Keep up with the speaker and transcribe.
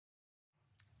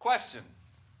Question.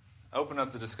 Open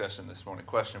up the discussion this morning.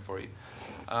 Question for you.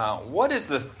 What is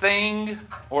the thing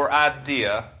or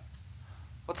idea?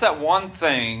 What's that one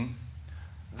thing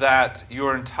that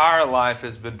your entire life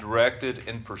has been directed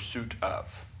in pursuit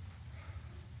of?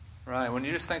 Right? When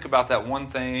you just think about that one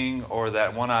thing or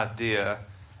that one idea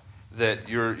that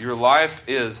your life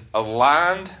is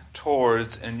aligned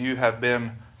towards and you have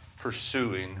been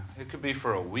pursuing. It could be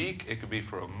for a week, it could be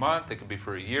for a month, it could be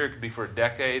for a year, it could be for a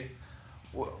decade.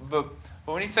 But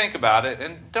when you think about it,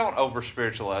 and don't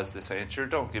over-spiritualize this answer.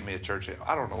 Don't give me a church.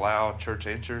 I don't allow church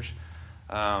answers.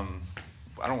 I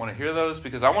don't want to hear those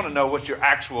because I want to know what your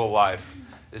actual life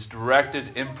is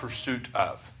directed in pursuit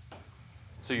of.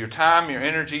 So your time, your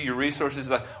energy, your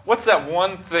resources. What's that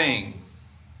one thing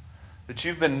that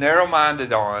you've been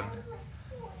narrow-minded on,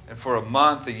 and for a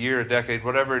month, a year, a decade,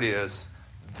 whatever it is,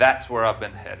 that's where I've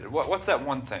been headed. What's that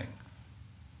one thing?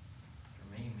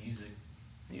 For me, music.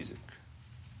 Music.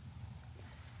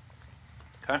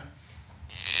 Okay.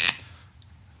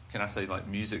 Can I say like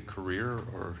music career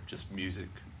or just music?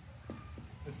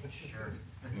 Sure.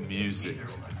 Music.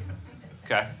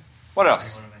 Okay. What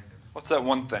else? What's that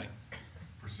one thing?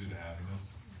 Pursuit of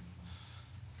happiness.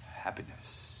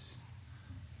 Happiness.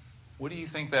 What do you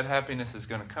think that happiness is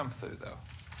going to come through, though?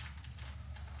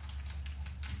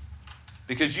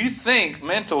 Because you think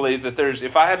mentally that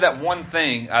if I had that one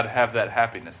thing, I'd have that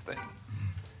happiness thing.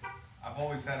 I've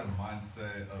always had a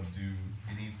mindset of do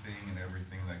anything and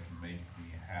everything that can make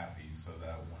me happy so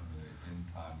that when the end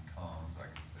time comes, I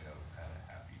can say I've had a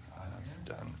happy time. I've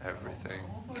done everything.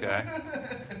 Okay.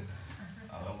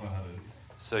 I don't know how to...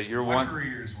 So you're My one...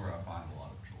 career is where I find a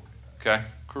lot of joy. Okay.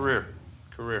 Career.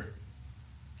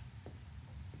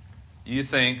 You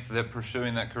think that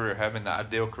pursuing that career, having the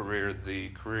ideal career, the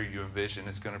career you envision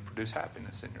is going to produce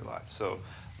happiness in your life. So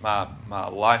my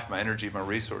life, my energy, my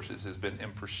resources has been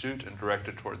in pursuit and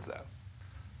directed towards that.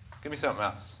 Give me something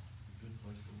else. Good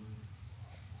place to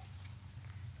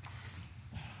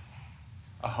live.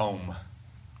 A home.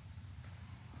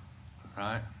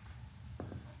 Right?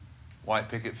 White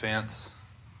picket fence.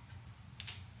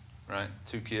 Right?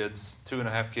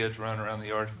 2.5 kids running around the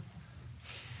yard.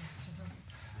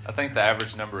 I think the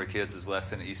average number of kids is less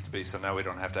than it used to be, so now we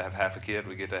don't have to have half a kid.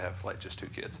 We get to have like just 2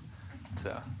 kids.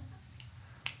 So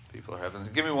people are having...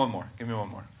 Give me one more. Living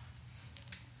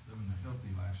a healthy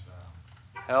lifestyle.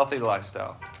 Healthy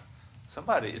lifestyle.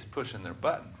 Somebody is pushing their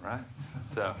button, right?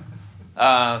 So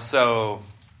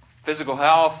physical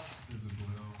health. Physical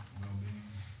health, well-being.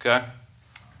 Okay.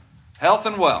 Health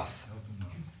and wealth. Health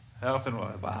and Health wealth. and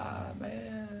wealth. Ah,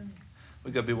 man.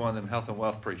 We got to be one of them health and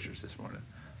wealth preachers this morning.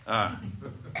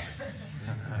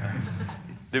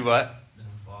 Do what? Been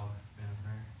involved, been a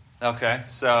parent. Okay,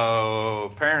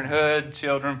 so parenthood,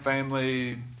 children,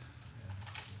 family.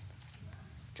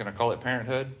 Can I call it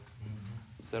parenthood?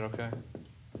 Mm-hmm. Is that okay?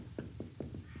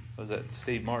 Was that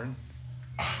Steve Martin?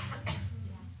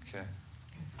 Okay.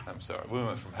 I'm sorry. We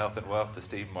went from health and wealth to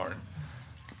Steve Martin.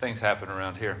 Things happen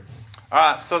around here. All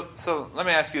right, so let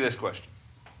me ask you this question.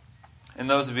 And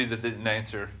those of you that didn't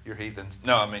answer, you're heathens.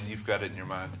 No, I mean, you've got it in your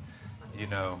mind. You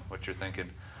know what you're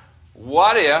thinking.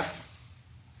 What if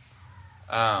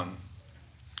I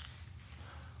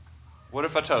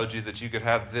told you that you could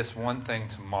have this one thing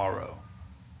tomorrow?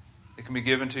 It can be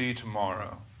given to you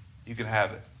tomorrow. You can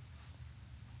have it.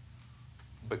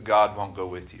 But God won't go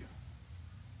with you.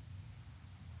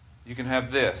 You can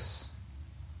have this,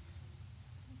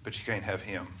 but you can't have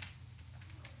Him.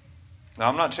 Now,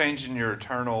 I'm not changing your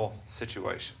eternal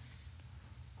situation.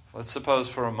 Let's suppose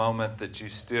for a moment that you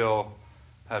still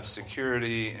have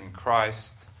security in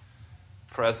Christ,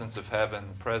 presence of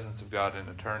heaven, presence of God in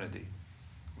eternity.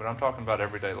 But I'm talking about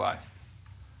everyday life.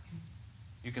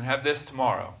 You can have this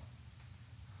tomorrow,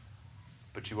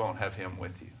 but you won't have Him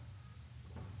with you.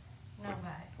 No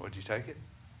way. Would you take it?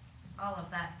 All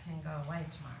of that can go away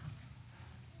tomorrow.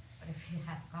 But if you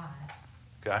have God,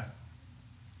 Okay.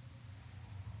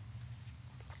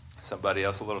 Somebody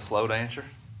else a little slow to answer?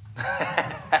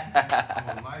 I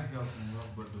would like health and wealth,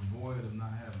 but the void of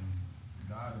not having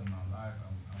God in my life,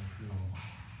 I would feel,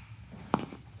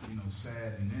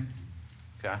 sad and empty.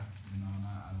 Okay. And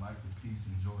I like the peace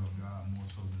and joy of God more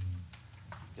so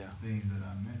than things that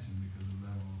I mentioned, because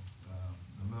the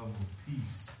level of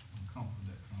peace and comfort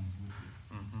that comes with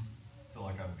it. Mm-hmm. I feel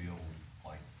like I'd be able to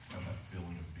have that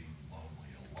feeling of being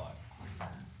lonely a lot quicker.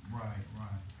 Right.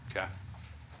 Okay.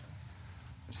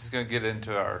 I'm just going to get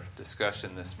into our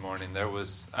discussion this morning.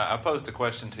 I posed a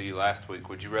question to you last week.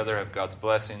 Would you rather have God's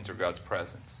blessings or God's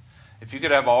presence? If you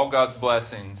could have all God's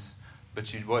blessings,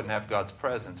 but you wouldn't have God's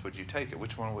presence, would you take it?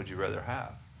 Which one would you rather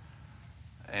have?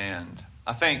 And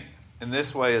I think in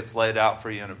this way, it's laid out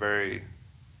for you in a very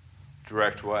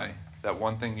direct way. That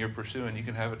one thing you're pursuing, you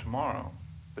can have it tomorrow,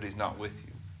 but he's not with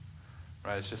you.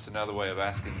 Right? It's just another way of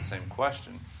asking the same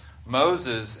question.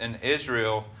 Moses and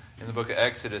Israel in the book of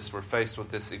Exodus were faced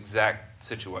with this exact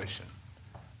situation.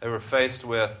 They were faced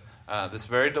with this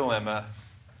very dilemma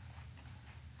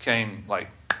came like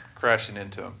crashing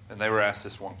into them, and they were asked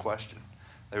this one question.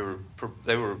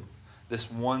 This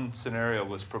one scenario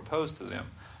was proposed to them.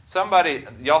 Somebody,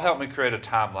 y'all help me create a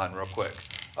timeline real quick.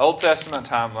 Old Testament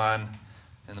timeline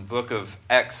in the book of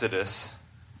Exodus.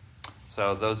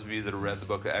 So those of you that have read the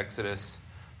book of Exodus,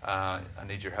 I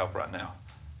need your help right now.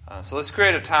 So let's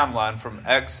create a timeline from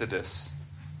Exodus,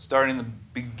 starting the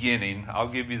beginning. I'll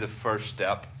give you the first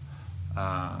step.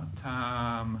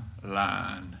 Timeline.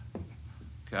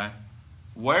 Okay?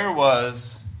 Where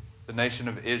was the nation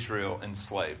of Israel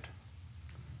enslaved?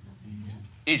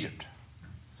 Egypt.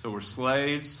 So we're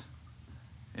slaves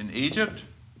in Egypt.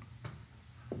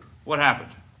 What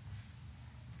happened?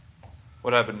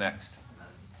 What happened next?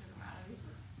 Moses took them out of Egypt.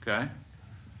 Okay.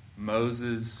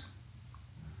 Moses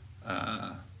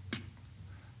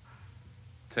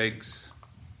takes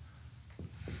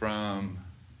from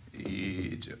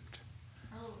Egypt.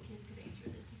 Our little kids could answer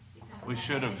this. This is exactly We what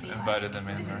should have it would be invited them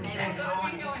in. like. Right? They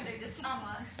would go into this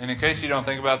timeline. And in case you don't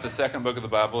think about it, the second book of the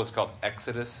Bible, it's called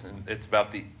Exodus, and it's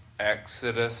about the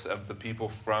exodus of the people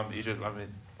from Egypt. I mean,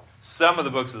 some of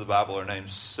the books of the Bible are named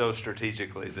so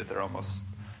strategically that they're almost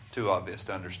too obvious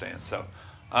to understand. So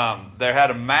there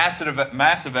had a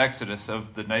massive exodus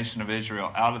of the nation of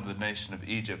Israel out of the nation of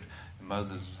Egypt, and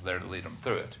Moses was there to lead them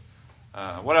through it.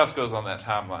 What else goes on that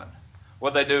timeline?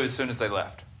 What they do as soon as they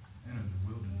left?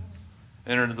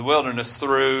 Entered the wilderness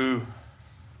through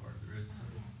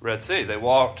Red Sea. They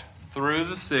walked through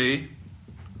the sea,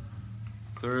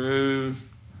 through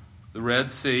the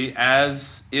Red Sea,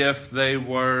 as if they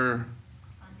were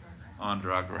on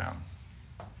dry ground.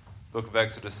 The book of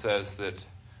Exodus says that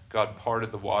God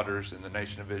parted the waters and the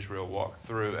nation of Israel walked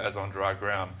through as on dry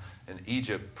ground, and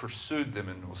Egypt pursued them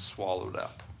and was swallowed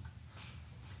up.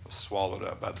 Was swallowed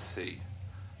up by the sea.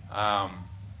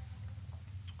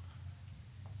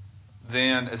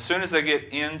 Then, as soon as they get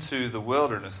into the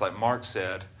wilderness, like Mark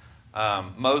said,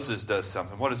 Moses does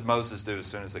something. What does Moses do as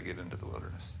soon as they get into the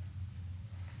wilderness?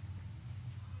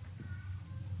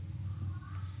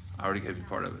 I already gave you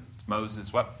part of it.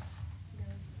 Moses, what?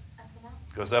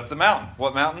 Goes up the mountain.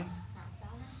 What mountain?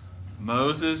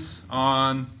 Moses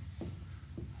on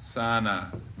Sinai.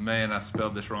 Man, I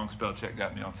spelled this wrong. Spell check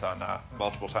got me on Sinai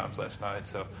multiple times last night.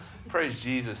 So praise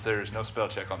Jesus, there is no spell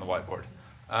check on the whiteboard.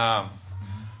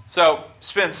 So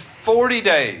spends 40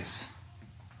 days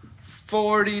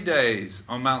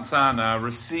on Mount Sinai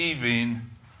receiving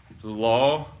the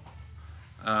law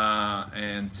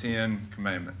and 10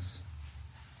 commandments.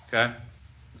 Okay?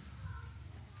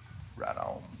 Right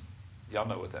on. Y'all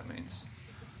know what that means.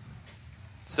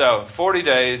 So, 40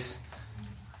 days.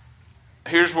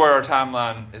 Here's where our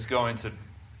timeline is going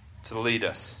to lead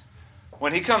us.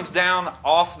 When he comes down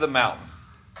off the mountain,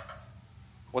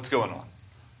 what's going on?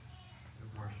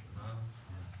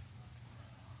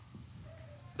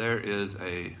 There is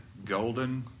a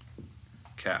golden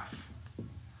calf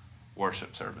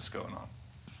worship service going on.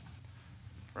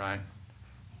 Right?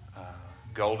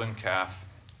 Golden calf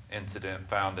incident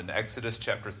found in Exodus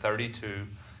chapter 32,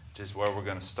 which is where we're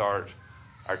going to start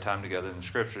our time together in the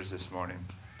scriptures this morning.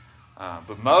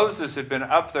 But Moses had been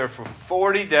up there for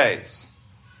 40 days.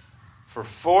 For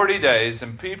 40 days,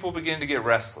 and people begin to get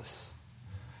restless.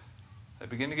 They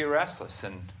begin to get restless,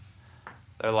 and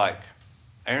they're like,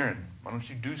 Aaron, why don't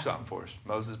you do something for us?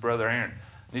 Moses' brother Aaron,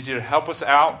 I need you to help us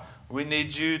out. We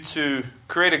need you to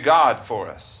create a God for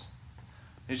us.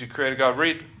 I need you to create a God.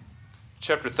 Read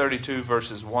chapter 32,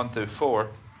 verses 1 through 4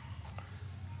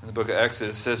 in the book of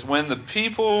Exodus. It says, when the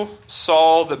people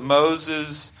saw that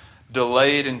Moses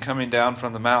delayed in coming down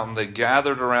from the mountain, they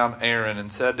gathered around Aaron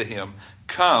and said to him,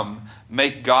 come,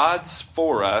 make gods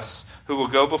for us who will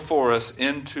go before us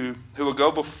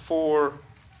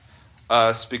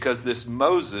because this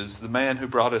Moses, the man who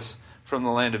brought us from the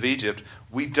land of Egypt,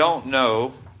 we don't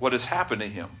know what has happened to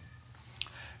him.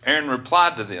 Aaron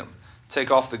replied to them,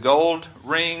 take off the gold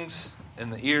rings in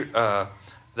the ear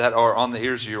that are on the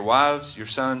ears of your wives, your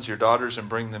sons, your daughters, and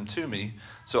bring them to me.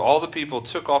 So all the people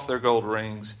took off their gold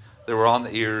rings that were on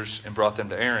the ears and brought them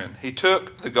to Aaron. He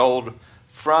took the gold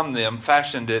from them,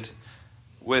 fashioned it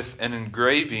with an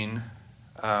engraving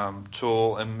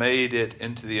tool, and made it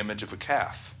into the image of a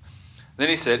calf. Then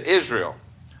he said, Israel,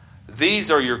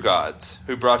 these are your gods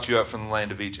who brought you up from the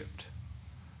land of Egypt.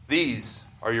 These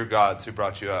are your gods who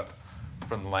brought you up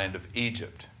from the land of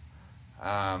Egypt.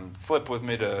 Flip with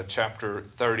me to chapter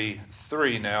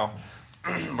 33 now.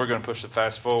 We're going to push the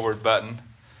fast forward button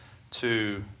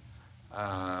to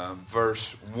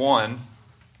verse 1.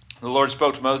 The Lord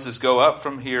spoke to Moses, "Go up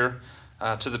from here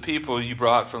to the people you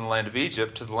brought from the land of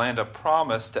Egypt, to the land I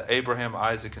promised to Abraham,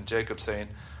 Isaac, and Jacob, saying,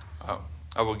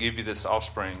 I will give you this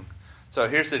offspring." So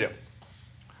here's the deal.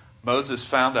 Moses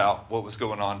found out what was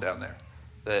going on down there.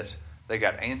 That they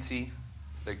got antsy.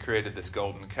 They created this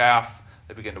golden calf.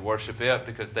 They began to worship it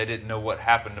because they didn't know what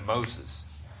happened to Moses.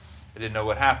 They didn't know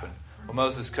what happened. Well,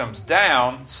 Moses comes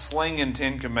down, slinging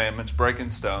 10 commandments, breaking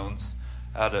stones,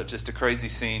 out of just a crazy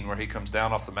scene where he comes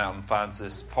down off the mountain, finds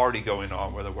this party going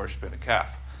on where they're worshiping a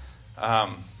calf.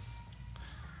 And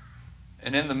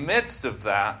in the midst of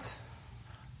that,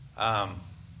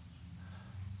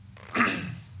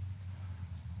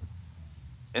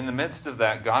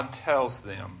 God tells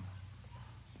them,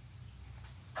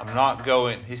 I'm not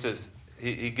going. He says,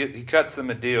 he cuts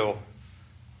them a deal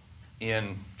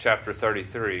in chapter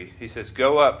 33. He says,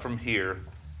 "Go up from here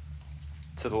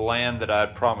to the land that I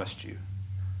had promised you.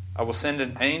 I will send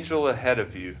an angel ahead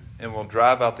of you and will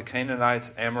drive out the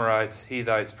Canaanites, Amorites,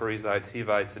 Hittites, Perizzites,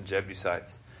 Hivites, and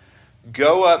Jebusites.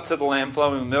 Go up to the land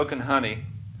flowing with milk and honey,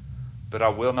 but I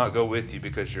will not go with you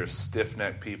because you're a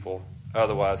stiff-necked people.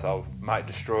 Otherwise, I might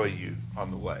destroy you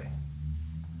on the way."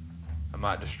 I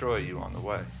might destroy you on the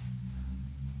way.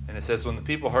 And it says, when the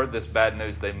people heard this bad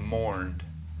news, they mourned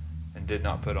and did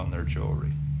not put on their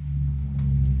jewelry.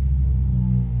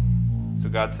 So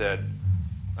God said,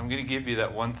 I'm going to give you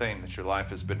that one thing that your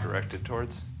life has been directed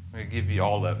towards. I'm going to give you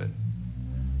all of it.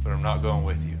 But I'm not going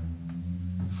with you.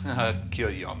 I'd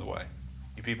kill you on the way.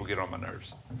 You people get on my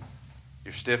nerves.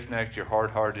 You're stiff-necked, you're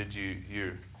hard-hearted,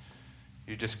 you're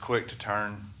just quick to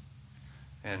turn.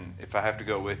 And if I have to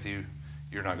go with you,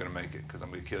 you're not going to make it because I'm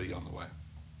going to kill you on the way.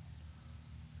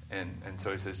 And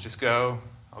so he says, just go.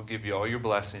 I'll give you all your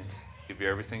blessings, give you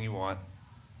everything you want,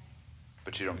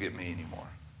 but you don't get me anymore.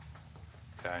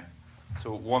 Okay?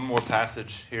 So one more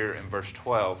passage here in verse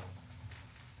 12.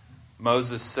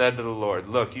 Moses said to the Lord,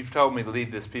 "Look, you've told me to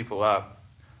lead this people up,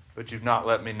 but you've not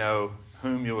let me know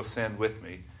whom you will send with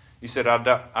me. You said,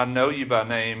 I know you by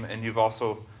name, and you've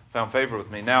also found favor with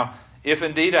me. Now, if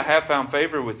indeed I have found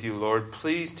favor with you, Lord,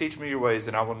 please teach me your ways,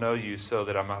 and I will know you so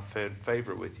that I might find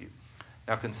favor with you.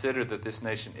 Now consider that this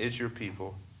nation is your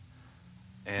people."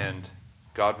 And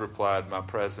God replied, "My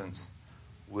presence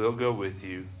will go with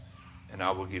you, and I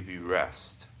will give you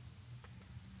rest."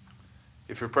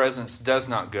 "If your presence does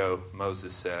not go,"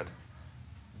 Moses said,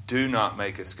 "do not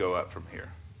make us go up from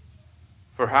here.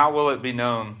 For how will it be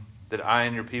known that I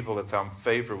and your people have found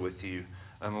favor with you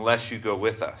unless you go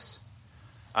with us?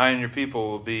 I and your people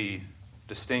will be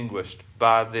distinguished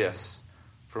by this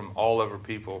from all other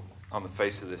people on the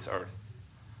face of this earth."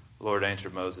 The Lord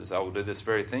answered Moses, "I will do this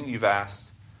very thing you've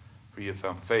asked, for you have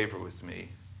found favor with me,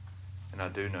 and I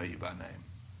do know you by name."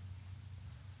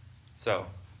 So,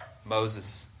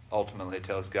 Moses ultimately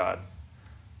tells God,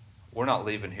 we're not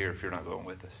leaving here if you're not going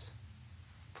with us.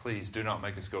 Please do not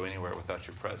make us go anywhere without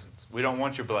your presence. We don't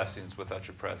want your blessings without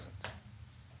your presence.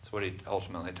 That's what he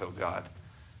ultimately told God.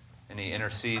 And he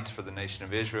intercedes for the nation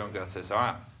of Israel, and God says, all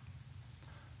right,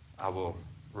 I will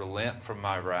relent from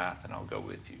my wrath, and I'll go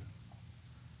with you.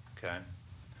 Okay?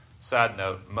 Side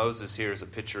note, Moses here is a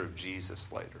picture of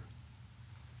Jesus later.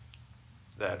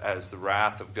 That as the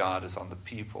wrath of God is on the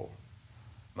people,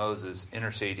 Moses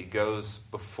intercedes. He goes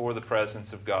before the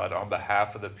presence of God on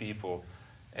behalf of the people,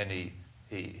 and he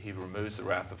removes the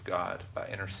wrath of God by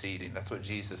interceding. That's what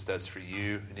Jesus does for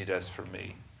you, and he does for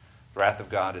me. The wrath of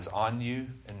God is on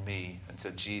you and me, and so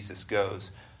Jesus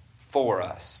goes for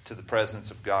us to the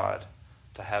presence of God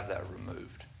to have that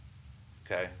removed.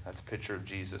 Okay? That's a picture of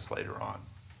Jesus later on.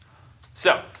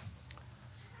 So,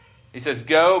 he says,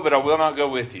 "Go, but I will not go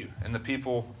with you." And the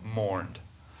people mourned.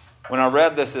 When I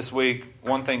read this week,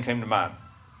 one thing came to mind.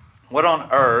 What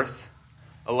on earth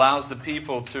allows the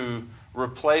people to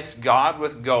replace God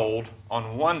with gold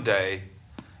on one day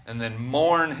and then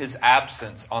mourn his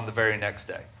absence on the very next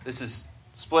day? This is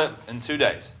split in 2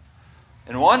 days.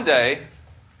 In one day,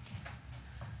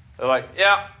 they're like,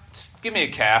 yeah, just give me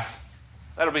a calf.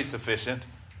 That'll be sufficient.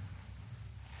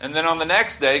 And then on the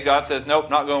next day, God says, nope,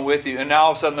 not going with you. And now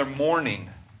all of a sudden they're mourning.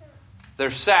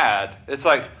 They're sad. It's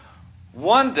like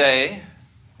one day,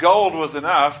 gold was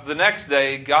enough. The next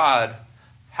day, God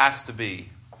has to be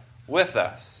with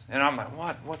us. And I'm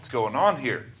like, what's going on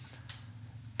here?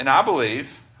 And I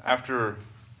believe, after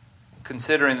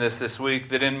considering this week,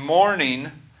 that in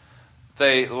mourning,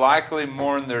 they likely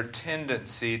mourn their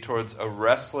tendency towards a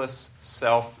restless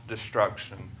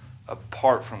self-destruction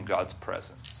apart from God's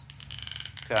presence.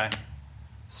 Okay?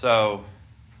 So,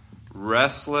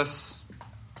 restless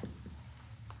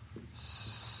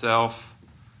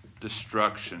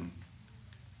self-destruction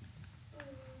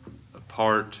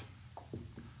apart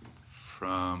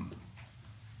from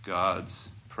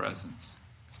God's presence.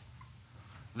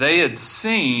 They had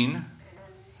seen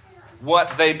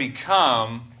what they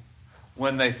become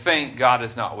when they think God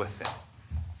is not with them.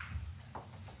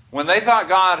 When they thought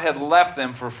God had left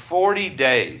them for 40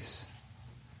 days,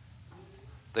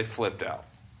 they flipped out.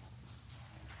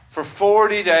 For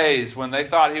 40 days, when they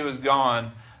thought he was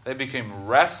gone, they became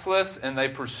restless and they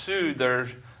pursued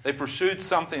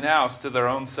something else to their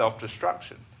own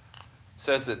self-destruction. It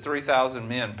says that 3,000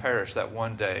 men perished that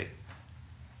one day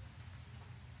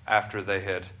after they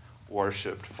had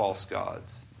worshipped false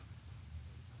gods.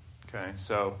 Okay,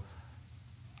 so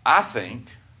I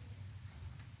think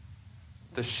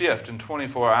the shift in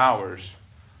 24 hours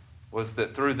was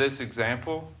that through this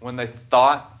example, when they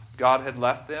thought God had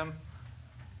left them,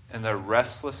 and their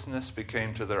restlessness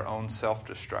became to their own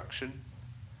self-destruction.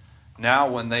 Now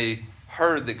when they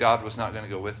heard that God was not going to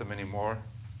go with them anymore,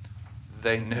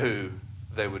 they knew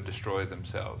they would destroy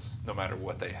themselves no matter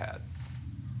what they had.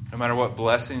 No matter what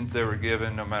blessings they were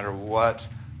given, no matter what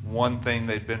one thing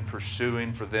they'd been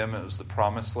pursuing, for them it was the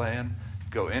promised land.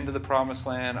 Go into the promised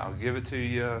land, I'll give it to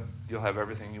you, you'll have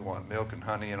everything you want, milk and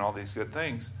honey and all these good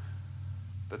things.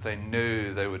 But they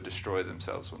knew they would destroy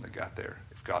themselves when they got there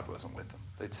if God wasn't with them.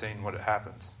 They'd seen what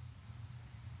happens.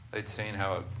 They'd seen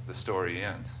how the story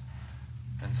ends.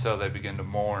 And so they begin to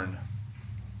mourn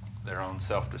their own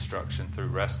self-destruction through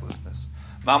restlessness.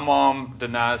 My mom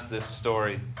denies this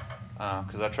story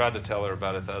because I tried to tell her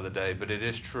about it the other day, but it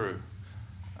is true.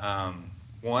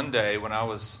 One day when I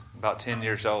was about 10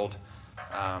 years old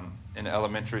in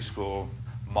elementary school,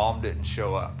 Mom didn't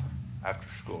show up after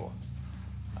school.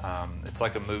 It's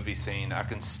like a movie scene. I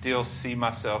can still see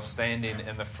myself standing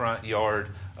in the front yard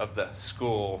of the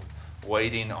school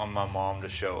waiting on my mom to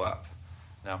show up.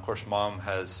 Now, of course, Mom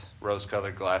has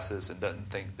rose-colored glasses and doesn't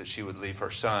think that she would leave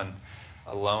her son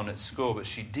alone at school, but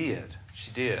she did. She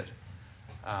did.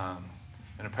 And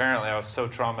apparently I was so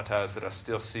traumatized that I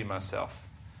still see myself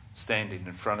standing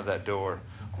in front of that door.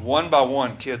 One by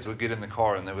one, kids would get in the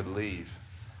car and they would leave.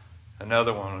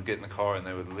 Another one would get in the car and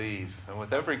they would leave. And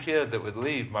with every kid that would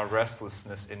leave, my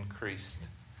restlessness increased.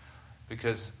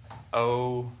 Because,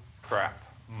 oh crap,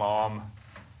 Mom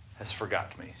has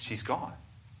forgot me. She's gone.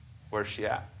 Where's she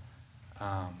at?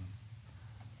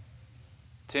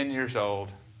 10 years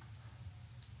old,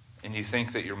 and you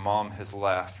think that your mom has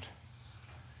left.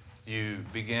 You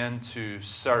begin to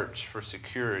search for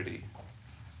security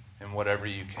in whatever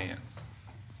you can.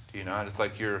 Do you know? It's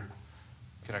like can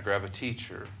I grab a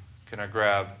teacher?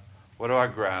 What do I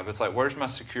grab? It's like, where's my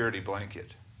security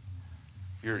blanket?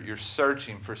 You're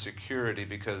searching for security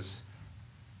because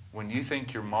when you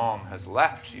think your mom has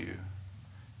left you,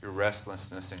 your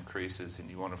restlessness increases and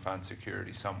you want to find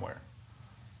security somewhere.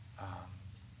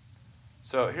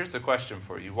 So here's the question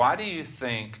for you. Why do you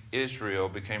think Israel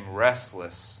became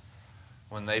restless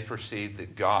when they perceived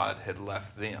that God had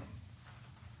left them?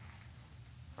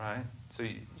 Right? So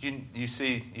you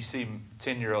see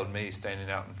 10-year-old me standing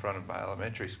out in front of my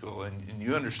elementary school, and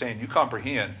you understand, you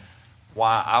comprehend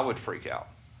why I would freak out.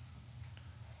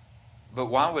 But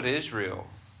why would Israel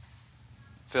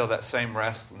feel that same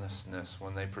restlessness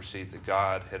when they perceived that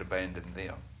God had abandoned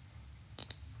them?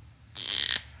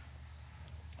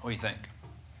 What do you think?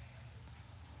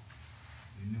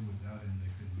 They knew without him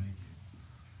they couldn't make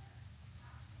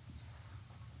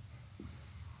it.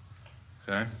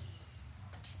 Okay.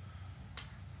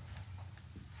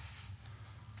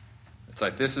 It's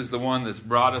like, this is the one that's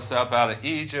brought us up out of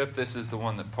Egypt. This is the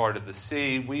one that parted the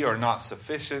sea. We are not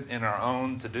sufficient in our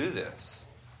own to do this.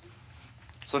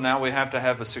 So now we have to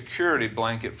have a security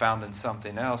blanket found in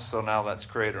something else. So now let's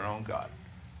create our own God.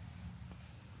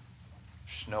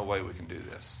 There's no way we can do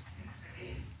this.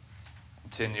 I'm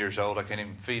 10 years old. I can't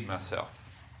even feed myself.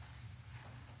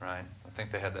 Right? I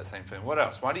think they had that same feeling. What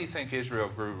else? Why do you think Israel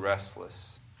grew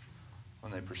restless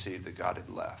when they perceived that God had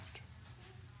left?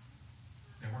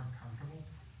 They weren't comfortable.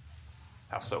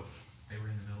 How so? They were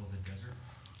in the middle of the desert.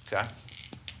 Okay.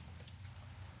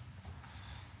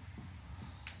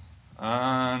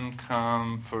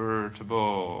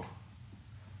 Uncomfortable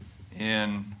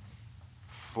in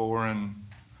foreign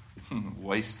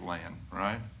wasteland,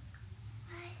 right?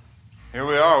 Here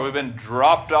we are. We've been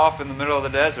dropped off in the middle of the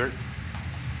desert,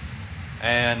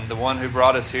 and the one who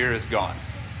brought us here is gone.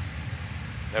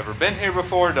 Never been here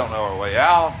before, don't know our way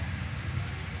out.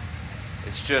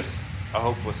 It's just a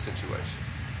hopeless situation.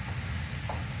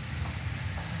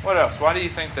 What else? Why do you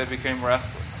think they became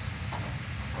restless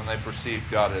when they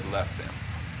perceived God had left them?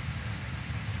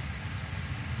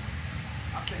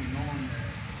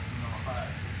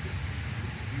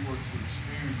 we were to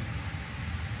experience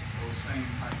those same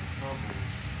type of troubles,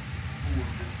 who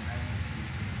of this magnitude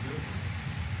could deliver us?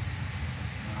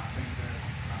 And I think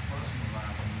that's our personal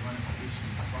life. When we run into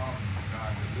issues and problems, God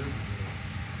delivers us.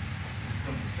 It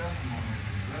becomes a testimony of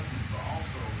His blessings, but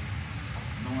also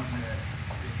knowing that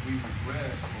if we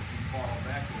regress or if we fall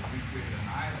back or if we create an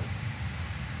idol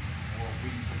or if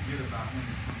we forget about Him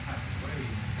in some type of way,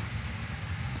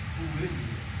 who is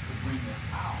it to bring us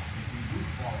out if we do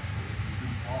fall to it, if we do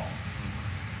fall?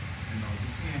 You know,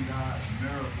 just seeing God's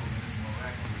miracles and His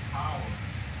miraculous powers,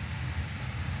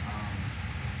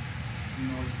 you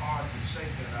know, it's hard to shake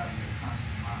that out of your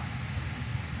conscious mind.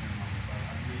 You know, so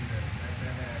I believe that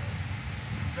had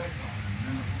an effect on the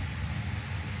minimum.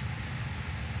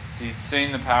 So you'd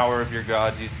seen the power of your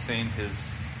God. You'd seen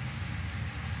His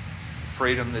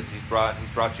freedom that He's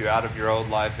brought you out of your old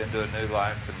life into a new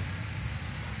life. And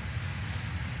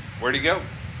where'd He go?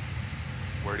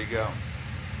 Where'd He go?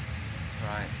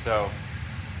 Right. So,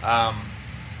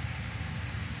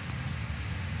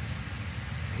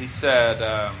 He said,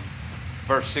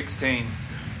 verse 16,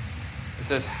 it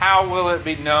says, "How will it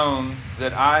be known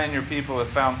that I and your people have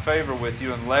found favor with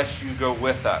you unless you go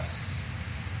with us?"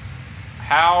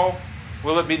 How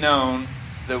will it be known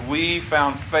that we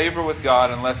found favor with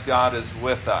God unless God is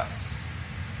with us?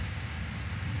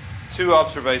 Two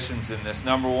observations in this.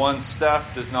 Number one,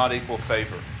 stuff does not equal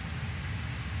favor.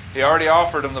 He already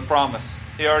offered them the promise.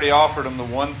 He already offered them the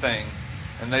one thing.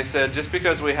 And they said, just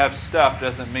because we have stuff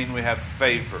doesn't mean we have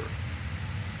favor.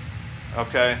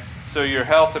 Okay? So your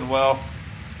health and wealth,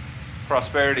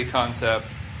 prosperity concept,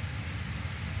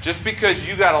 just because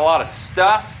you got a lot of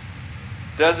stuff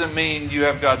doesn't mean you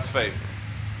have God's favor.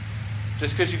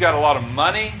 Just because you got a lot of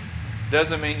money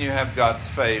doesn't mean you have God's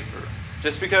favor.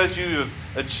 Just because you've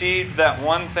achieved that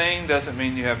one thing doesn't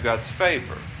mean you have God's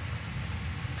favor.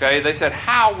 Okay, they said,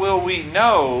 how will we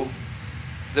know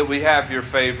that we have your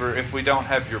favor if we don't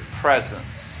have your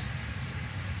presence?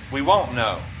 We won't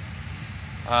know.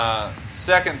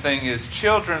 Second thing is,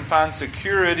 children find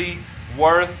security,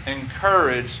 worth, and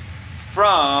courage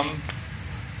from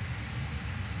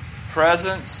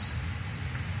presence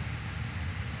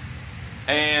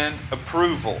and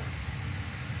approval.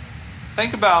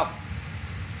 Think about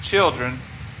children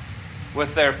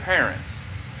with their parents.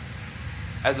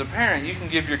 As a parent, you can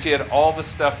give your kid all the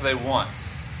stuff they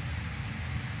want,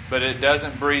 but it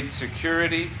doesn't breed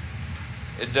security,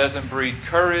 it doesn't breed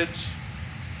courage,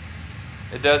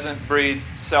 it doesn't breed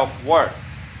self-worth.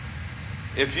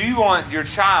 If you want your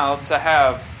child to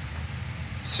have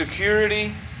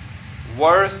security,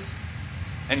 worth,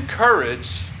 and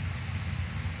courage,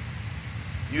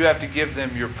 you have to give them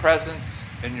your presence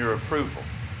and your approval.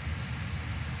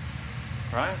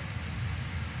 Right?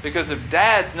 Because if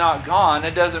dad's not gone,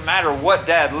 it doesn't matter what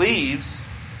dad leaves,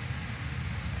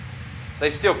 they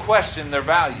still question their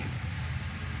value.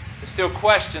 They still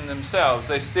question themselves.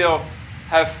 They still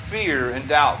have fear and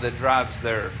doubt that drives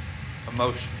their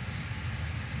emotions.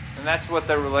 And that's what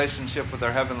their relationship with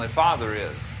their Heavenly Father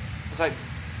is. It's like,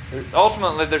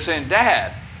 ultimately they're saying,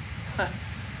 Dad,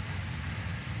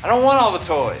 I don't want all the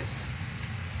toys.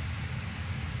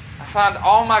 I find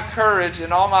all my courage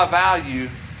and all my value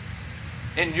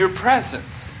in your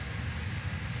presence.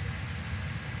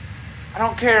 I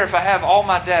don't care if I have all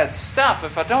my dad's stuff.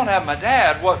 If I don't have my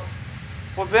dad, what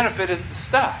benefit is the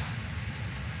stuff?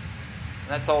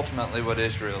 And that's ultimately what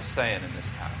Israel's saying in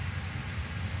this time.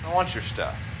 I don't want your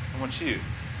stuff. I want you.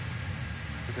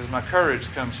 Because my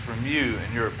courage comes from you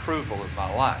and your approval of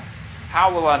my life.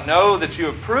 How will I know that you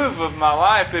approve of my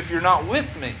life if you're not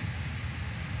with me?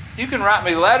 You can write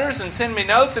me letters and send me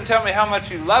notes and tell me how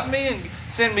much you love me and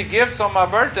send me gifts on my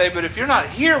birthday, but if you're not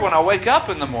here when I wake up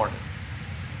in the morning,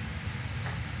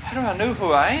 how do I know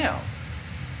who I am?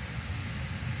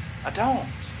 I don't.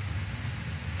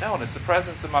 It's the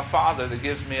presence of my Father that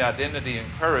gives me identity and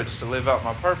courage to live out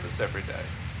my purpose every day.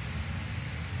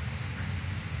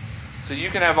 So you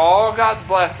can have all God's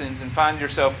blessings and find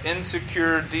yourself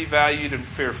insecure, devalued, and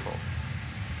fearful.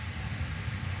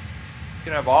 You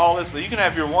can have all this, but you can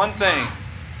have your one thing,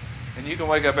 and you can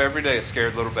wake up every day a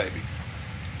scared little baby.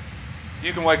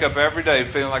 You can wake up every day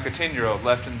feeling like a 10-year-old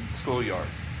left in the schoolyard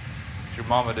because your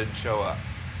mama didn't show up.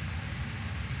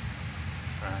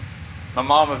 Right? My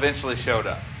mom eventually showed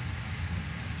up.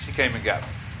 She came and got me.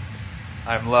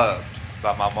 I am loved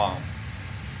by my mom.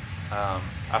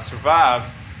 I survived.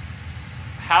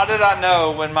 How did I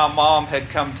know when my mom had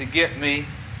come to get me,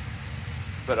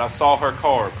 but I saw her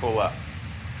car pull up?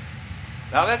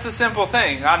 Now that's a simple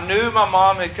thing. I knew my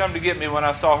mom had come to get me when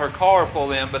I saw her car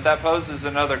pull in, but that poses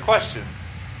another question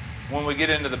when we get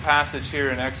into the passage here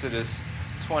in Exodus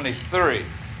 23.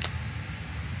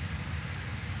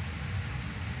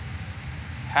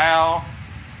 How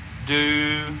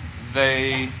do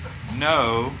they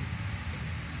know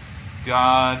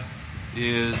God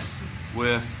is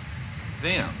with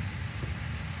them?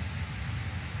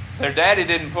 Their daddy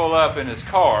didn't pull up in his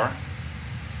car.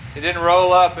 He didn't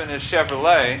roll up in his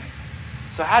Chevrolet.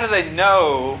 So how do they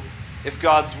know if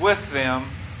God's with them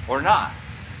or not?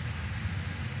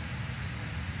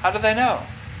 How do they know?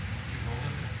 He rolled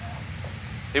up in a cloud.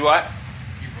 He what?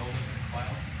 He rolled up in a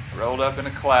cloud. Rolled up in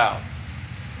a cloud.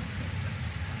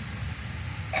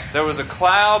 There was a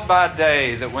cloud by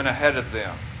day that went ahead of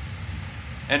them.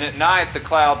 And at night the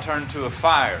cloud turned to a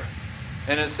fire.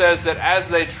 And it says that as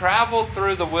they traveled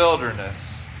through the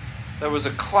wilderness, there was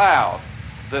a cloud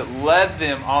that led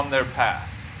them on their path.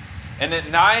 And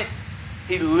at night,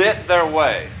 He lit their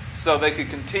way so they could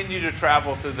continue to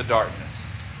travel through the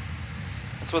darkness.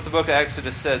 That's what the book of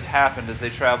Exodus says happened as they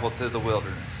traveled through the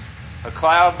wilderness. A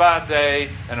cloud by day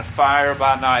and a fire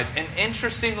by night. And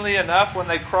interestingly enough, when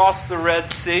they crossed the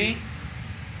Red Sea,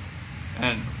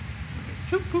 and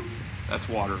that's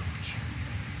water.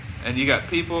 And you got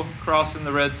people crossing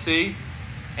the Red Sea.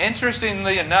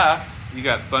 Interestingly enough, you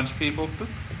got a bunch of people.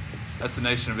 That's the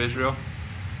nation of Israel.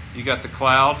 You got the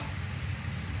cloud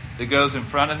that goes in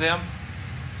front of them.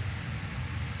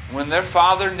 When their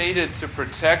father needed to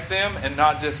protect them and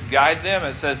not just guide them,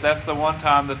 it says that's the one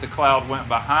time that the cloud went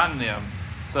behind them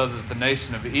so that the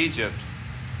nation of Egypt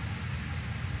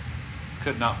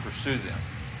could not pursue them.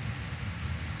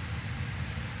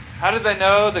 How did they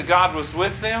know that God was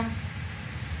with them?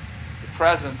 The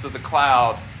presence of the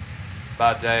cloud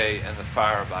by day and the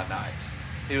fire by night.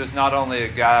 He was not only a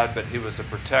guide, but He was a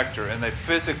protector, and they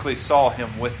physically saw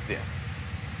Him with them.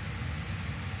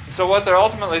 So what they're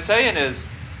ultimately saying is,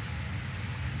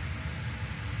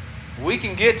 we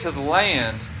can get to the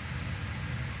land,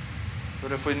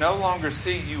 but if we no longer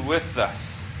see You with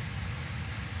us,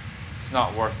 it's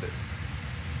not worth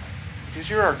it. Because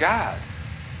You're our guide.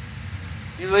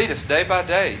 You lead us day by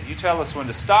day. You tell us when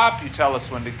to stop. You tell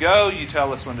us when to go. You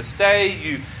tell us when to stay.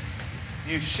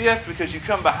 You shift because You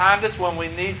come behind us when we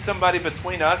need somebody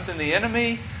between us and the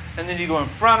enemy. And then You go in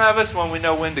front of us when we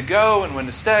know when to go and when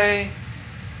to stay.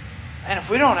 And if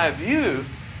we don't have You,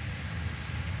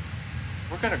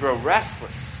 we're going to grow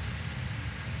restless.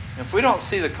 And if we don't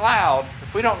see the cloud,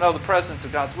 if we don't know the presence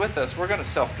of God's with us, we're going to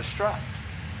self-destruct.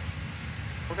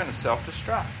 We're going to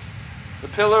self-destruct. The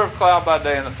pillar of cloud by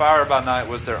day and the fire by night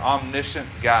was their omniscient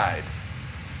guide.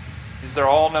 He's their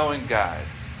all-knowing guide.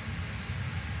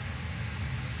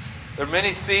 There are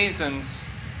many seasons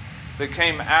that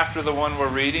came after the one we're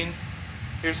reading.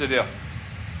 Here's the deal.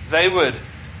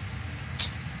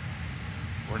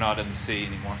 We're not in the sea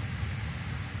anymore.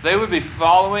 They would be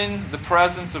following the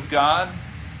presence of God,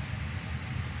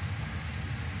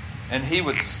 and He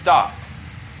would stop.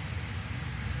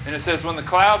 And it says, when the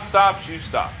cloud stops, you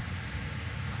stop.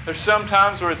 There's some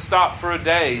times where it stopped for a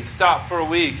day, it stopped for a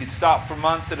week, it stopped for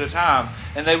months at a time,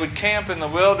 and they would camp in the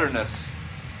wilderness.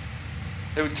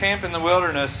 They would camp in the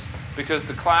wilderness because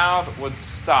the cloud would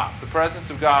stop. The presence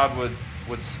of God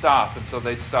would stop, and so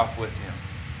they'd stop with Him.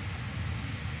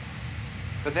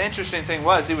 But the interesting thing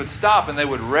was, He would stop and they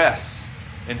would rest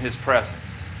in His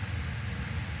presence.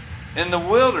 In the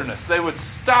wilderness, they would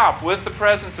stop with the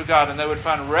presence of God and they would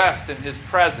find rest in His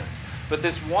presence. But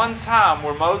this one time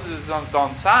where Moses is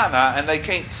on Sinai and they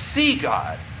can't see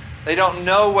God, they don't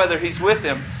know whether He's with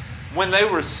them, when they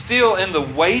were still in the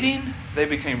waiting, they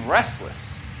became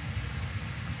restless.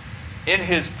 In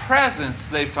His presence,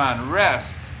 they find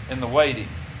rest in the waiting.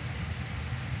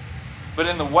 But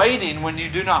in the waiting, when you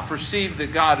do not perceive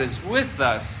that God is with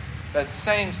us, that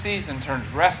same season turns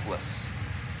restless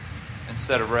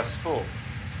instead of restful.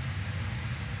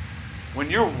 When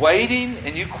you're waiting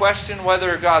and you question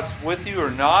whether God's with you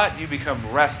or not, you become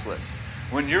restless.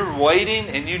 When you're waiting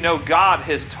and you know God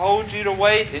has told you to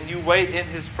wait and you wait in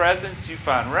His presence, you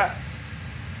find rest.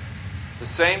 The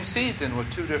same season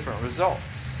with two different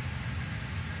results.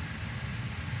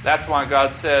 That's why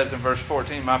God says in verse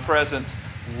 14, my presence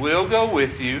will go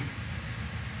with you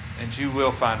and you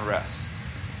will find rest.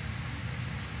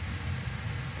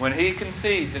 When He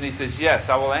concedes and He says, yes,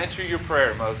 I will answer your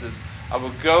prayer, Moses. I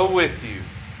will go with you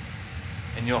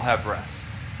and you'll have rest.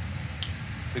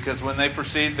 Because when they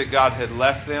perceived that God had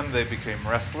left them, they became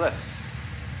restless.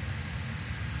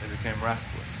 They became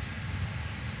restless.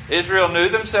 Israel knew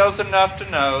themselves enough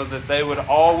to know that they would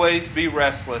always be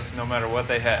restless no matter what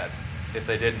they had if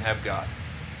they didn't have God.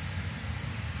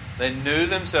 They knew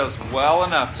themselves well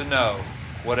enough to know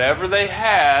whatever they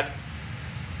had,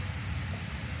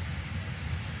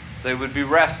 they would be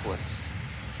restless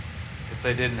if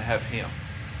they didn't have Him.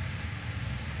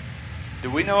 Do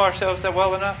we know ourselves that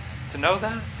well enough to know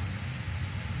that?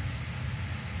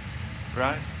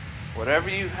 Right? Whatever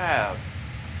you have,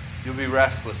 you'll be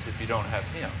restless if you don't have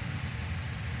Him.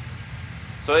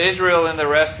 So Israel, in their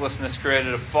restlessness,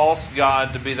 created a false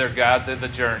god to be their guide through the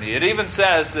journey. It even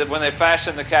says that when they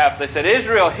fashioned the calf, they said,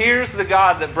 Israel, here's the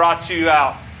God that brought you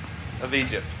out of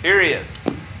Egypt. Here He is.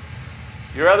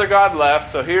 Your other God left,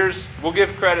 so we'll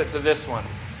give credit to this one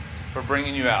for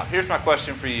bringing you out. Here's my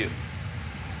question for you.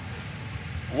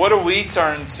 What do we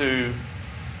turn to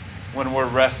when we're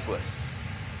restless?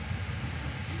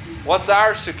 What's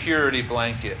our security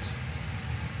blanket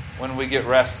when we get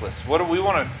restless? What do we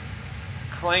want to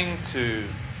cling to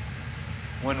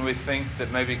when we think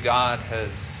that maybe God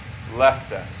has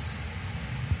left us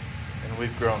and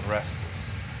we've grown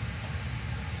restless?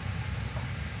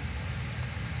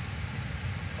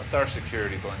 What's our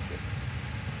security blanket?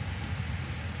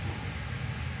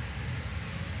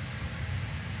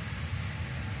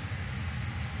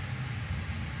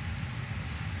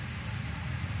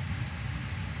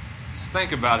 Just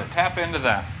think about it. Tap into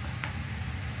that.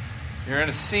 You're in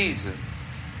a season.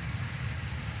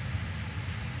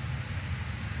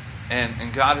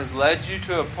 And God has led you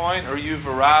to a point, or you've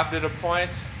arrived at a point,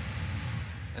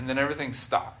 and then everything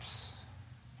stops.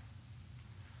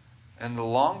 And the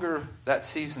longer that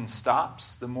season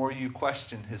stops, the more you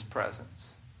question His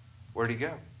presence. Where'd He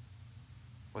go?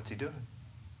 What's He doing?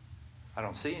 I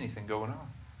don't see anything going on.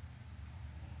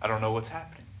 I don't know what's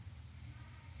happening.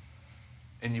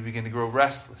 And you begin to grow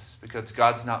restless because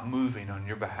God's not moving on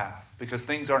your behalf, because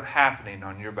things aren't happening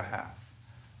on your behalf.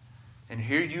 And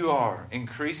here you are,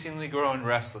 increasingly growing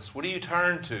restless. What do you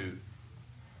turn to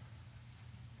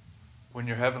when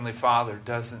your Heavenly Father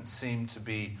doesn't seem to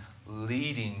be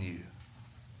leading you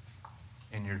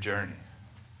in your journey?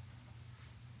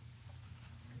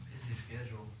 Busy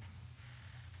schedule.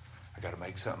 I got to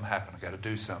make something happen. I got to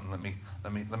do something. Let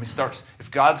me start. If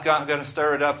God's going to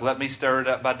stir it up, let me stir it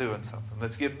up by doing something.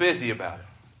 Let's get busy about it.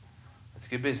 Let's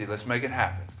get busy. Let's make it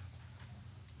happen.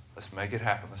 Let's make it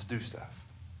happen. Let's do stuff.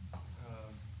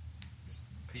 Just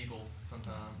people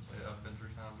sometimes. I've been through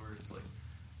times where it's like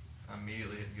I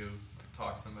immediately had to go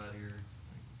talk to somebody or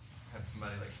have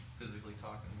somebody like physically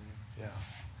talking to me. Yeah.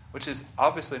 Which is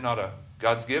obviously not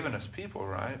God's given us people,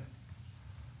 right?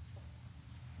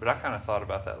 But I kind of thought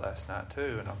about that last night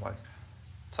too, and I'm like,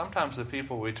 sometimes the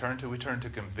people we turn to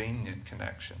convenient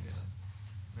connections.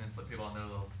 Yeah. And it's like people I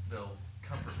know, they'll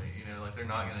comfort me, like they're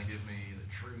not going to give me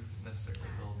the truth necessarily.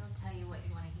 They'll tell you what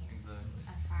you want to hear. Exactly.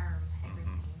 Affirm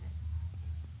everything that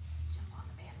jump on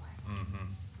the bandwagon.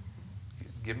 Mm-hmm.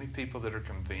 Give me people that are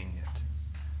convenient.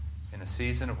 In a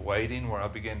season of waiting where I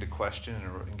begin to question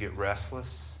and get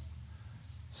restless,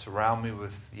 surround me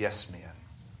with yes men.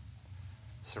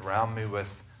 Surround me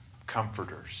with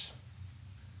comforters.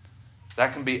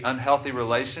 That can be unhealthy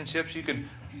relationships. You can,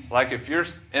 like if you're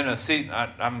in a season,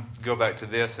 I'm go back to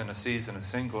this, in a season of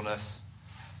singleness,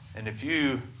 and if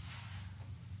you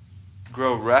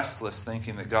grow restless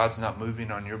thinking that God's not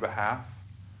moving on your behalf,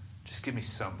 just give me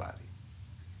somebody.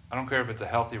 I don't care if it's a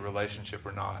healthy relationship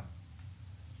or not.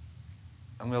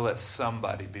 I'm going to let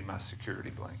somebody be my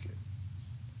security blanket.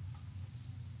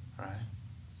 Right?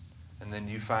 And then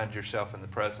you find yourself in the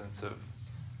presence of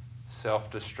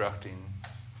self-destructing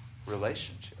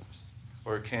relationships.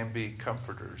 Or it can be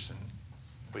comforters. And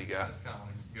what you got? I just kind of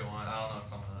want to go on. I don't know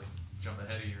if I'm going to jump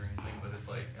ahead of you or anything, but it's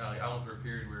like I went through a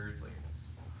period where it's like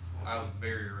I was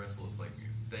very restless, like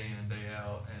day in and day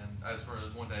out. And I just remember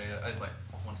this one day, I just like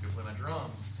wanted to go play my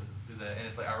drums to do that. And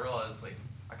it's like I realized like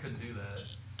I couldn't do that.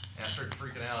 And I started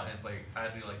freaking out. And it's like I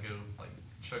had to like go like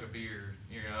chug a beer,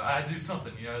 I do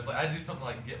something, it's like I do something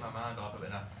like get my mind off of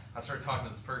it. And I started talking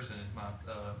to this person. It's my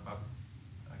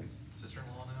I guess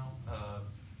sister-in-law now,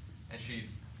 and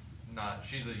she's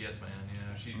a yes man,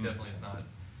 she definitely is not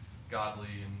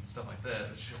godly and stuff like that.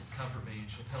 But she'll comfort me and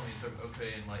she'll tell me it's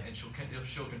okay, and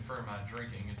she'll confirm my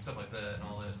drinking and stuff like that and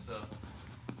all that stuff.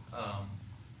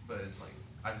 But it's like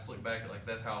I just look back at like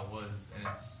that's how it was, and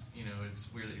it's it's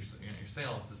weird that you're saying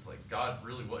all this. It's like God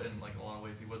really wasn't, like in a lot of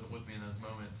ways He wasn't with me in those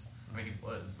moments. I mean He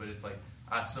was, but it's like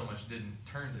I so much didn't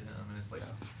turn to Him, and it's like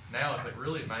now it's like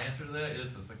really my answer to that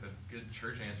is it's like the good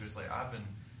church answer. It's like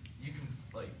you can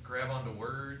like grab onto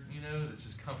word, that's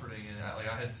just comforting, and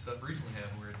I had stuff recently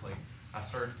happen where it's like I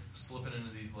started slipping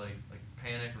into these like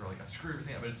panic or like I screw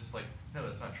everything up, but it's just like no,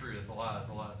 that's not true. It's a lie. It's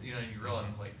a lie. And you realize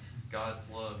it's like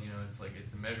God's love, it's like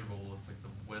it's immeasurable. It's like the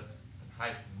width and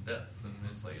height and depth, and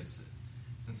it's like it's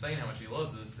insane how much He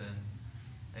loves us,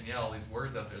 and yeah, all these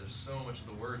words out there. There's so much of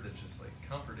the word that's just like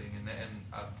comforting, and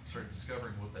I've started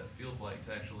discovering what that feels like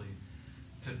to actually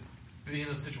to be in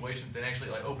those situations and actually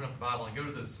like open up the Bible and go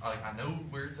to those. Like I know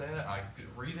where it's at. I could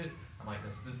read it. I'm like,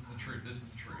 this is the truth. This is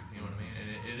the truth. You know what I mean?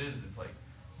 And it is. It's like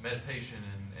meditation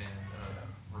and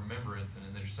remembrance,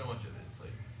 and there's so much of it. It's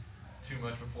like too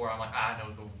much before I'm like, I know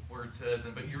what the word says,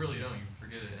 but you really don't. You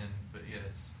forget it. But yeah,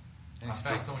 I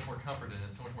found so much more comfort in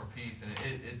it, so much more peace, and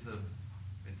it's a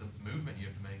movement you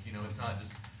have to make. You know, it's not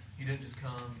just he didn't just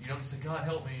come. You don't just say, God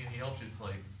help me, and he helps you. It's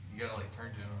like you gotta like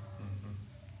turn to him.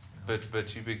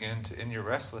 But you begin to, in your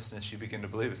restlessness, you begin to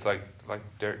believe. It's like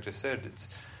Derek just said.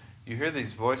 It's you hear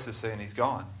these voices saying he's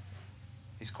gone,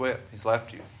 he's quit, he's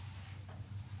left you,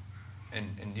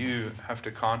 and you have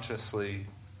to consciously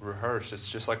rehearse.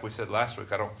 It's just like we said last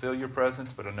week. I don't feel your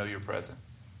presence, but I know you're present.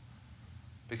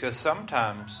 Because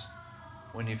sometimes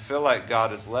when you feel like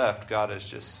God has left, God has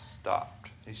just stopped.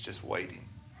 He's just waiting,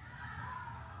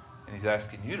 and he's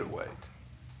asking you to wait.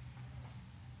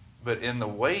 But in the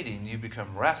waiting, you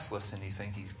become restless and you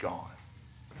think he's gone.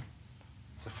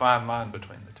 It's a fine line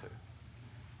between the two.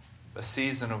 A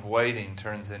season of waiting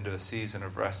turns into a season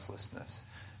of restlessness.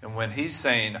 And when he's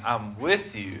saying, I'm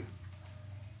with you,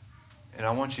 and I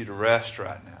want you to rest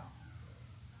right now,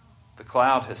 the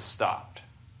cloud has stopped.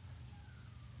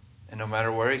 And no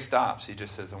matter where he stops, he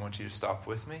just says, I want you to stop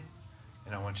with me,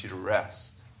 and I want you to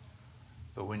rest.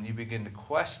 But when you begin to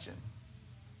question,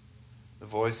 the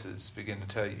voices begin to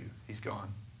tell you, he's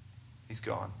gone. He's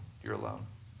gone. You're alone.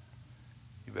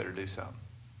 You better do something.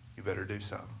 You better do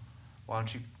something. Why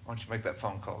don't you make that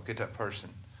phone call? Get that person.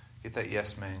 Get that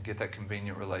yes man. Get that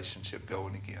convenient relationship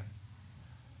going again.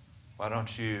 Why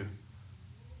don't you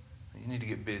need to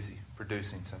get busy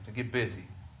producing something. Get busy.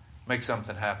 Make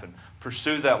something happen.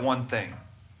 Pursue that one thing.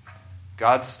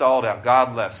 God stalled out.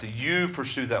 God left. So you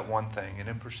pursue that one thing. And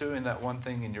in pursuing that one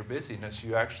thing in your busyness,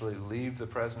 you actually leave the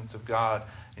presence of God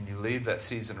and you leave that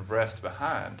season of rest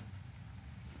behind.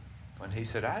 When he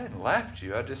said, I hadn't left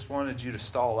you. I just wanted you to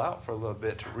stall out for a little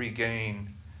bit to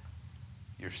regain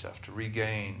yourself, to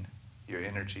regain your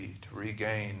energy, to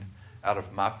regain out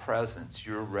of my presence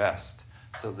your rest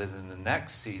so that in the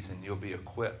next season you'll be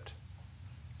equipped.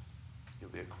 You'll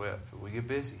be equipped. But we get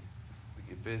busy. We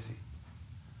get busy.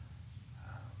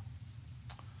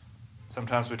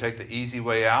 Sometimes we take the easy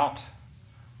way out.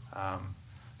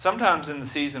 Sometimes in the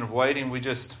season of waiting,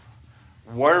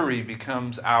 worry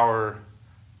becomes our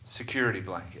security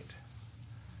blanket.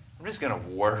 I'm just going to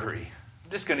worry. I'm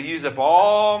just going to use up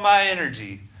all my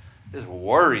energy just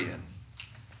worrying.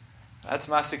 That's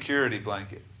my security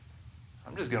blanket.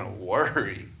 I'm just going to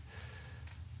worry.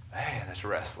 Man, it's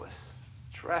restless.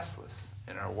 It's restless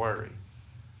in our worry.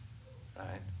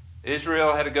 Right?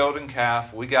 Israel had a golden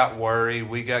calf. We got worry.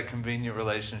 We got convenient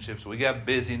relationships. We got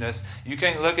busyness. You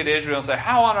can't look at Israel and say,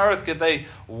 how on earth could they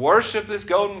worship this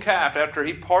golden calf after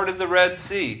he parted the Red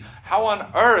Sea? How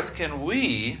on earth can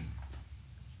we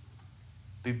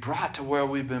be brought to where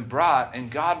we've been brought? And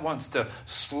God wants to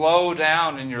slow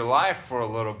down in your life for a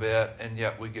little bit, and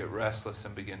yet we get restless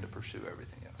and begin to pursue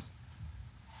everything else.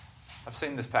 I've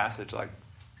seen this passage like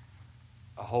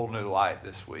a whole new light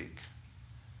this week.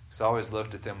 Because I always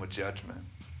looked at them with judgment.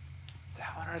 So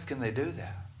how on earth can they do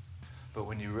that? But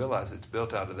when you realize it's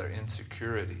built out of their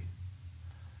insecurity,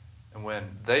 and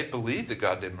when they believed that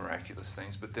God did miraculous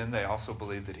things, but then they also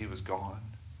believed that he was gone.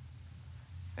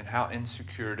 And how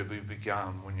insecure do we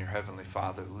become when your Heavenly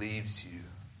Father leaves you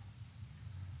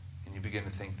and you begin to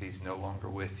think that he's no longer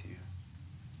with you?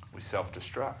 We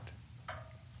self-destruct.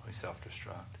 We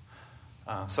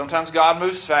self-destruct. Sometimes God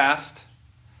moves fast.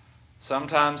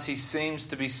 Sometimes he seems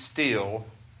to be still,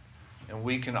 and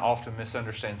we can often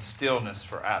misunderstand stillness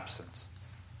for absence.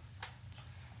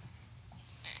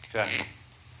 Okay.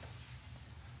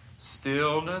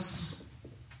 Stillness,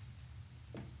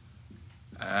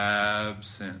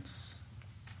 absence.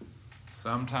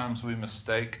 Sometimes we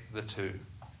mistake the two.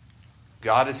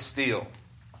 God is still.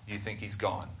 You think he's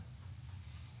gone.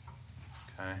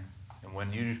 Okay? And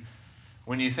when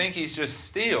you think he's just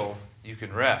still, you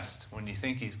can rest. When you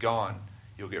think he's gone,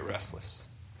 you'll get restless.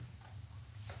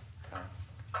 Okay.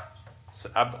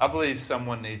 So I believe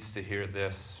someone needs to hear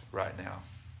this right now.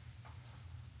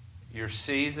 Your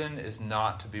season is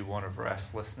not to be one of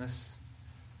restlessness.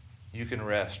 You can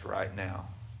rest right now.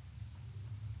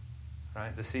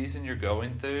 Right? The season you're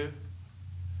going through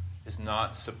is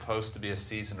not supposed to be a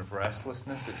season of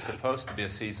restlessness. It's supposed to be a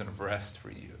season of rest for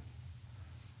you.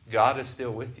 God is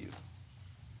still with you.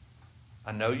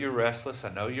 I know you're restless.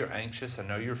 I know you're anxious. I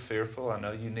know you're fearful. I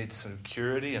know you need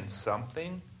security in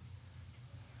something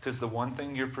because the one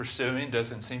thing you're pursuing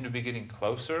doesn't seem to be getting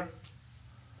closer.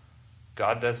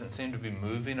 God doesn't seem to be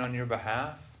moving on your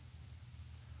behalf.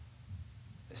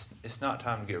 It's not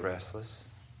time to get restless.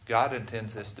 God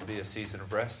intends this to be a season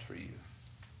of rest for you.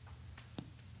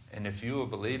 And if you will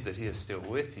believe that He is still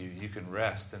with you, you can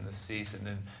rest in this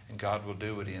season, and God will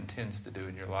do what He intends to do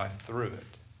in your life through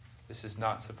it. This is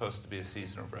not supposed to be a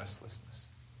season of restlessness.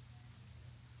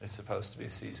 It's supposed to be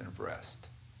a season of rest.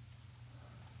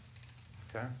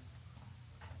 Okay?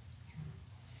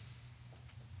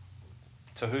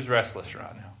 So who's restless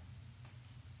right now?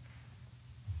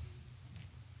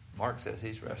 Mark says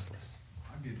he's restless.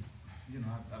 I get,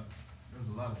 there's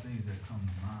a lot of things that come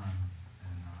to mind.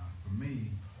 And for me,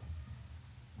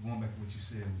 going back to what you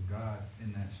said with God,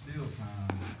 in that still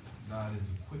time, God is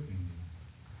equipping me.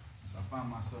 So I find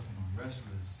myself when I'm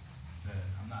restless that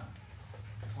I'm not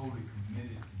totally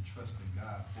committed and trusting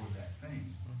God for that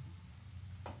thing.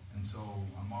 And so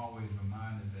I'm always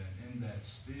reminded that in that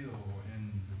still, or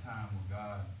in the time where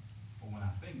God, or when I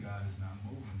think God is not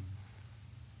moving,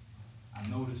 I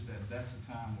notice that that's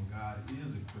a time where God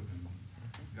is equipping me.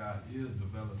 God is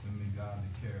developing me, God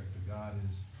the character. God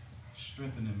is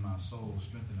strengthening my soul,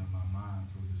 strengthening my mind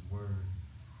through His Word.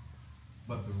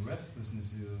 But the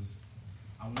restlessness is,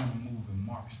 I want to move in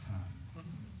Mark's time.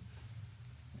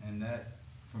 And that,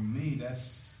 for me,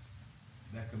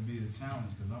 that could be a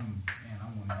challenge, because I want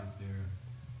to get there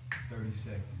 30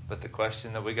 seconds. But the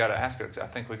question that we got to ask her, I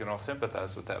think we can all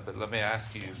sympathize with that, but let me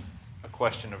ask you a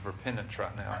question of repentance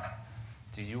right now.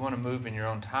 Do you want to move in your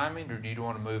own timing, or do you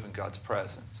want to move in God's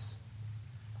presence?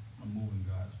 I'm moving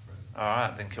God's presence. All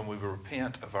right, then can we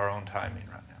repent of our own timing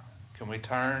right now? Can we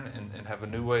turn and have a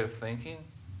new way of thinking?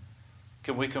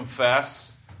 Can we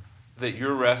confess that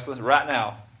you're restless? Right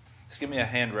now, just give me a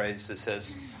hand raise that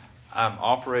says, I'm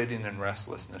operating in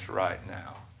restlessness right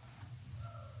now.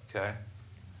 Okay?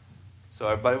 So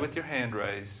everybody with your hand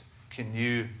raised, can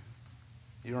you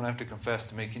don't have to confess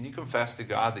to me, can you confess to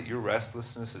God that your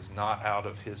restlessness is not out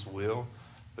of His will,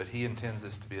 but He intends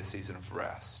this to be a season of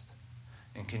rest?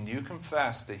 And can you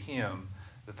confess to Him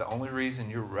that the only reason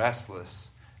you're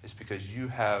restless is because you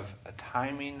have a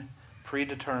timing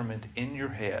predetermined in your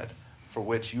head for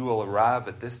which you will arrive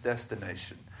at this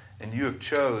destination, and you have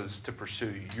chose to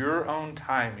pursue your own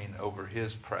timing over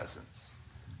His presence?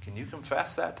 Can you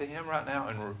confess that to Him right now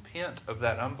and repent of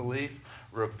that unbelief,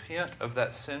 repent of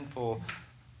that sinful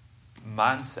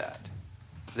mindset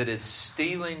that is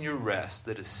stealing your rest,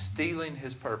 that is stealing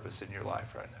His purpose in your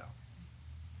life right now?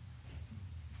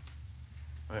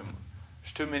 I mean,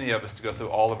 there's too many of us to go through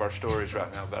all of our stories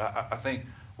right now, but I think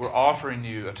we're offering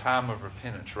you a time of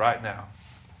repentance right now.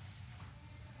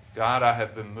 God, I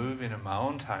have been moving in my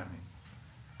own timing.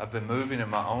 I've been moving in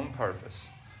my own purpose,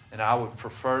 and I would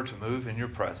prefer to move in your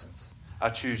presence. I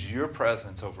choose your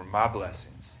presence over my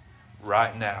blessings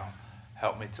right now.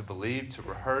 Help me to believe, to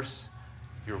rehearse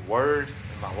your word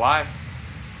in my life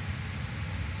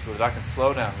so that I can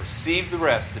slow down, receive the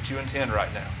rest that you intend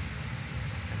right now,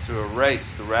 and to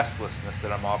erase the restlessness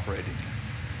that I'm operating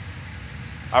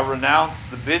in. I renounce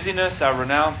the busyness. I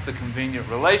renounce the convenient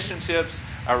relationships.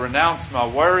 I renounce my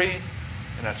worry,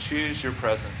 and I choose your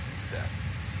presence instead.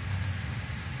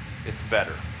 It's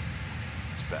better.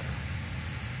 It's better.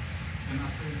 Can I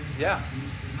say this? Yeah.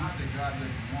 It's not that God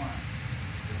doesn't want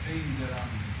the things that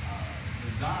I'm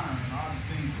desiring are the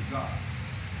things of God.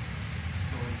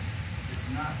 So it's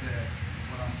not that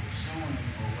what I'm pursuing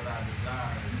or what I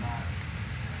desire is not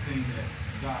the thing that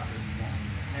God doesn't want me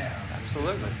to have.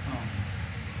 Absolutely.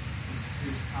 It's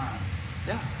His time.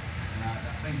 Yeah. And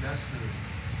I think that's the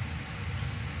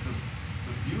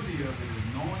beauty of it, is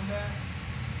knowing that,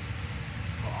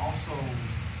 but also,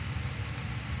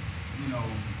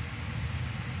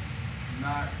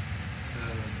 not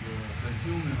the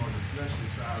human or the fleshly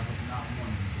side of us not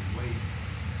wanting to wait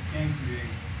can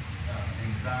create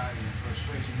anxiety and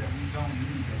frustration that we don't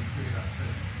need, that we create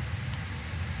ourselves.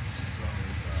 So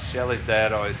Shelley's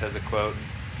dad always has a quote.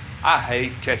 I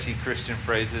hate catchy Christian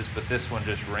phrases, but this one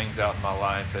just rings out in my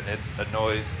life, and it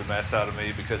annoys the mess out of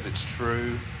me because it's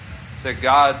true. It's that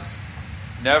God's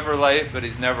never late, but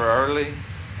He's never early.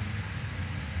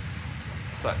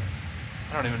 It's like,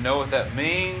 I don't even know what that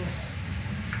means.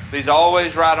 But He's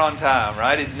always right on time,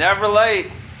 right? He's never late.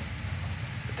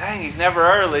 But dang, He's never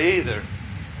early either.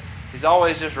 He's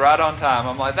always just right on time.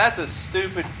 I'm like, that's a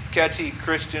stupid, catchy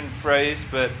Christian phrase,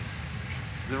 but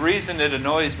the reason it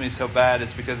annoys me so bad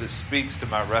is because it speaks to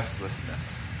my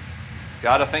restlessness.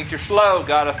 God, I think you're slow.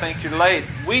 God, I think you're late.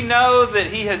 We know that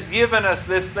He has given us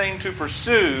this thing to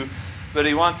pursue, but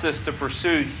He wants us to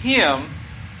pursue Him,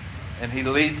 and He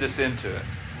leads us into it.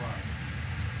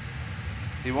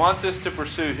 He wants us to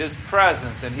pursue His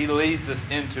presence, and He leads us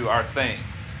into our thing.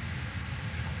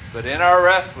 But in our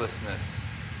restlessness,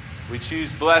 we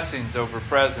choose blessings over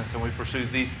presence, and we pursue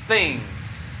these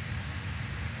things.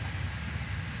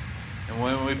 And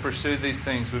when we pursue these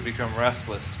things, we become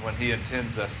restless when He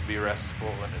intends us to be restful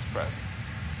in His presence.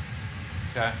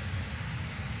 Okay?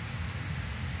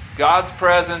 God's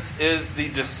presence is the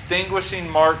distinguishing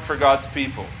mark for God's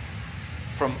people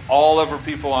from all other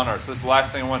people on earth. So this is the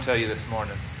last thing I want to tell you this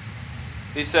morning.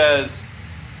 He says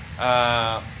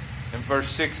in verse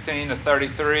 16 to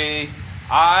 33,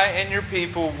 I and your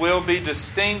people will be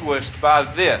distinguished by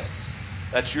this.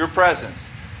 That's your presence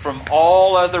from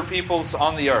all other peoples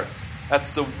on the earth.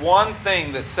 That's the one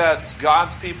thing that sets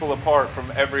God's people apart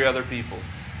from every other people.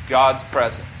 God's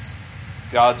presence.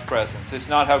 God's presence. It's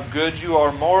not how good you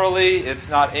are morally. It's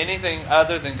not anything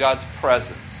other than God's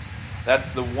presence.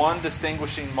 That's the one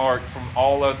distinguishing mark from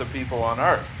all other people on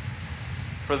earth.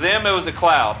 For them, it was a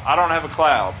cloud. I don't have a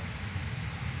cloud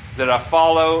that I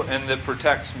follow and that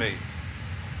protects me.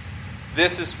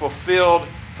 This is fulfilled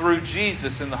through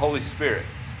Jesus in the Holy Spirit.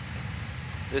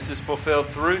 This is fulfilled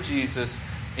through Jesus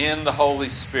in the Holy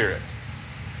Spirit.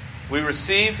 We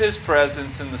receive His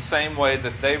presence in the same way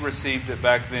that they received it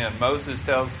back then. Moses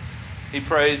he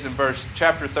prays in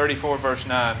chapter 34, verse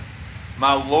 9,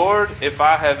 My Lord, if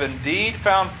I have indeed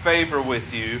found favor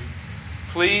with you,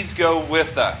 please go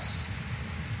with us,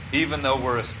 even though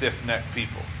we're a stiff-necked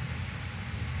people.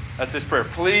 That's his prayer.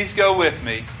 Please go with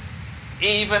me,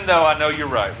 even though I know you're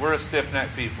right. We're a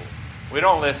stiff-necked people. We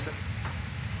don't listen.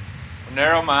 We're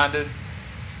narrow-minded.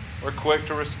 We're quick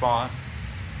to respond.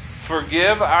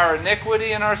 Forgive our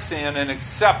iniquity and our sin and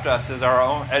accept us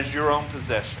as your own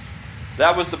possession.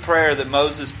 That was the prayer that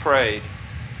Moses prayed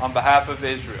on behalf of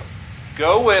Israel.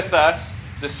 Go with us,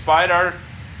 despite our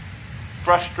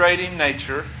frustrating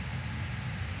nature.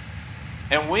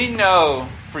 And we know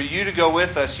for you to go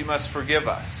with us, you must forgive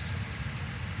us.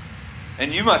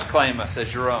 And you must claim us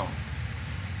as your own.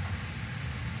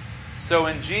 So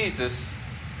in Jesus,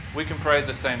 we can pray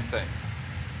the same thing.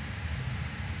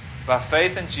 By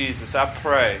faith in Jesus, I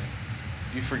pray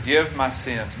you forgive my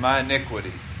sins, my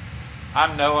iniquity.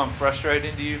 I know I'm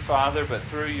frustrating to you, Father, but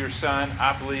through your Son,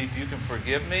 I believe you can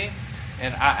forgive me,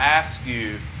 and I ask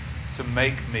you to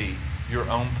make me your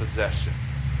own possession.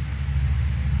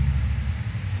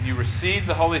 And you receive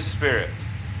the Holy Spirit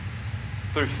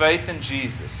through faith in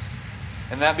Jesus,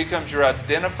 and that becomes your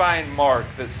identifying mark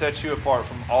that sets you apart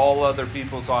from all other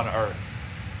peoples on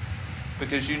earth.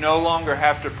 Because you no longer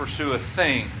have to pursue a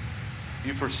thing.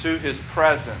 You pursue His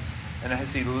presence. And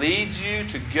as He leads you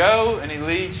to go and He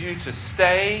leads you to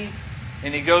stay,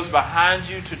 and He goes behind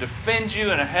you to defend you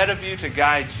and ahead of you to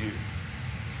guide you.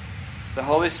 The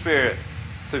Holy Spirit,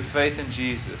 through faith in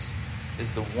Jesus,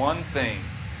 is the one thing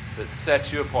that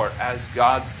sets you apart as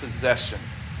God's possession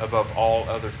above all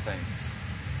other things.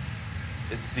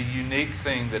 It's the unique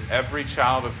thing that every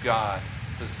child of God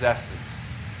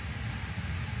possesses.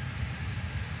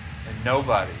 And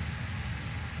nobody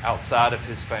outside of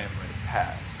his family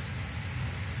has.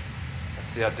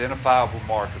 That's the identifiable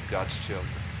mark of God's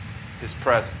children. His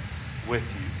presence with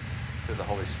you through the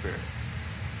Holy Spirit.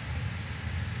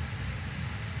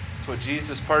 It's what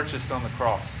Jesus purchased on the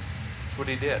cross. It's what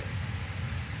He did.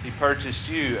 He purchased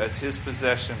you as His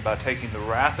possession by taking the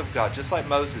wrath of God, just like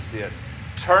Moses did.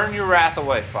 Turn your wrath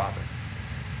away, Father.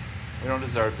 We don't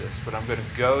deserve this, but I'm going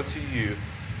to go to you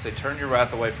and say, turn your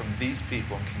wrath away from these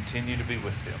people and continue to be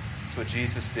with them. It's what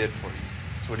Jesus did for you.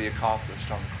 It's what He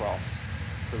accomplished on the cross.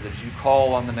 So that as you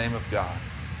call on the name of God,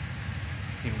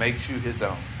 He makes you His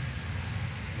own.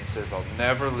 And He says, I'll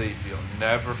never leave you. I'll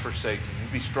never forsake you.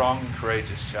 You be strong and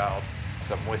courageous, child,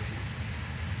 because I'm with you.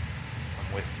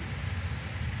 I'm with you.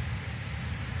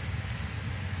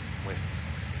 I'm with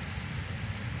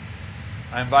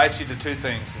you. I invite you to two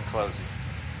things in closing.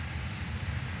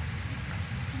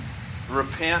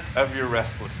 Repent of your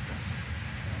restlessness.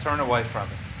 Turn away from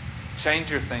it.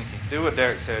 Change your thinking. Do what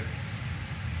Derek said.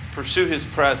 Pursue His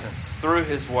presence through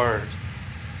His Word.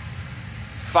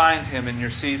 Find Him in your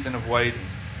season of waiting.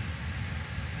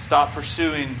 Stop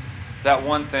pursuing that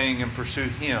one thing and pursue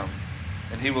Him,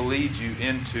 and He will lead you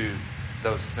into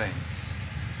those things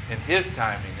in His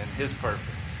timing and His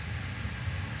purpose.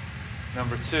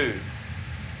 Number two,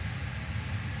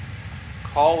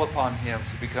 call upon Him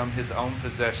to become His own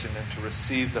possession and to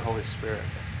receive the Holy Spirit.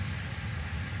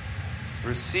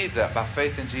 Receive that by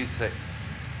faith in Jesus. Say,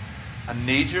 I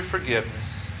need your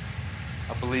forgiveness.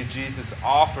 I believe Jesus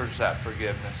offers that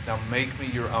forgiveness. Now make me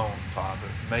your own, Father.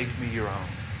 Make me your own.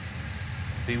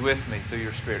 Be with me through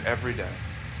your Spirit every day.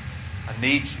 I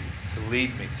need you to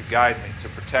lead me, to guide me, to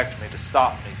protect me, to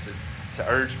stop me, to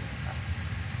urge me.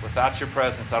 Without your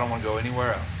presence, I don't want to go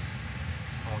anywhere else.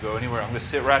 I won't go anywhere. I'm going to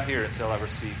sit right here until I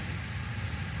receive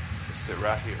you. Just sit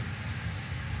right here.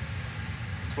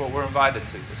 That's what we're invited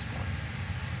to this morning.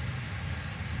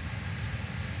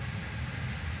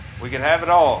 We can have it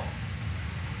all.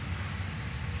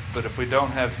 But if we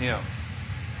don't have Him,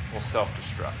 we'll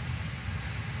self-destruct.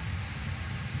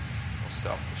 We'll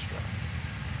self-destruct.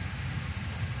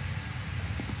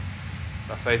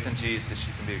 By faith in Jesus,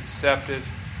 you can be accepted,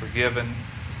 forgiven,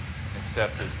 and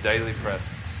accept His daily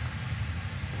presence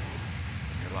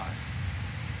in your life.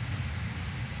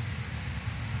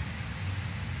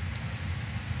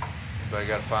 Anybody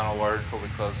got a final word before we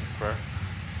close in prayer?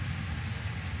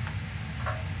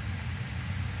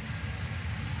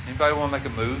 Anybody want to make a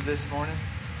move this morning?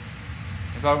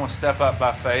 Anybody want to step up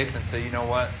by faith and say, you know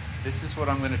what? This is what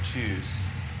I'm going to choose.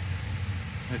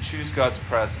 I'm going to choose God's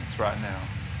presence right now.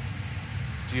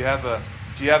 Do you have a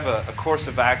course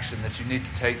of action that you need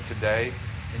to take today?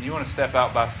 And you want to step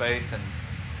out by faith and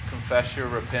confess your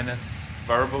repentance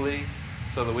verbally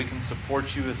so that we can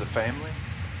support you as a family?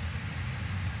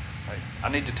 I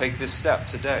need to take this step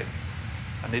today.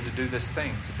 I need to do this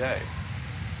thing today.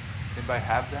 Does anybody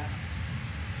have that?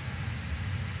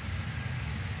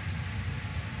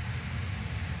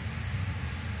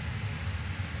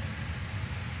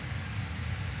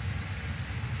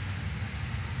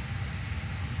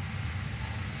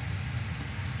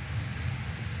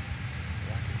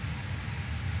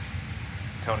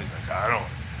 Tony's like, I don't.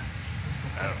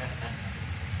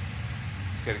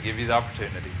 Just got to give you the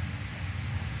opportunity.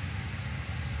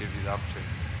 Give you the opportunity.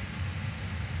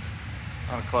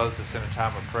 I want to close this in a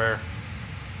time of prayer.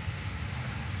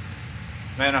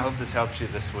 Man, I hope this helps you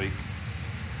this week.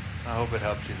 I hope it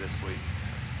helps you this week.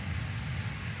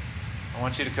 I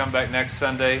want you to come back next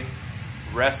Sunday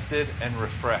rested and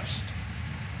refreshed.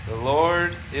 The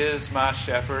Lord is my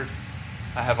shepherd.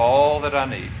 I have all that I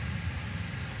need.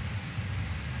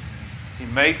 He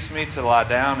makes me to lie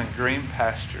down in green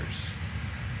pastures.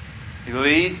 He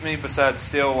leads me beside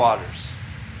still waters,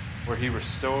 where He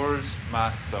restores my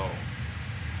soul.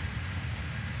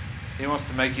 He wants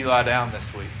to make you lie down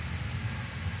this week.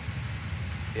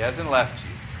 He hasn't left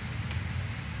you,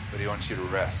 but He wants you to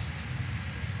rest.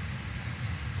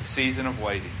 It's a season of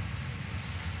waiting.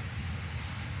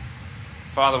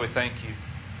 Father, we thank you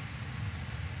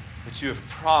that you have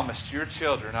promised your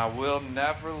children, I will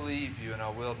never leave you and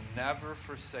I will never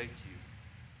forsake you.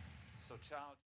 So, child.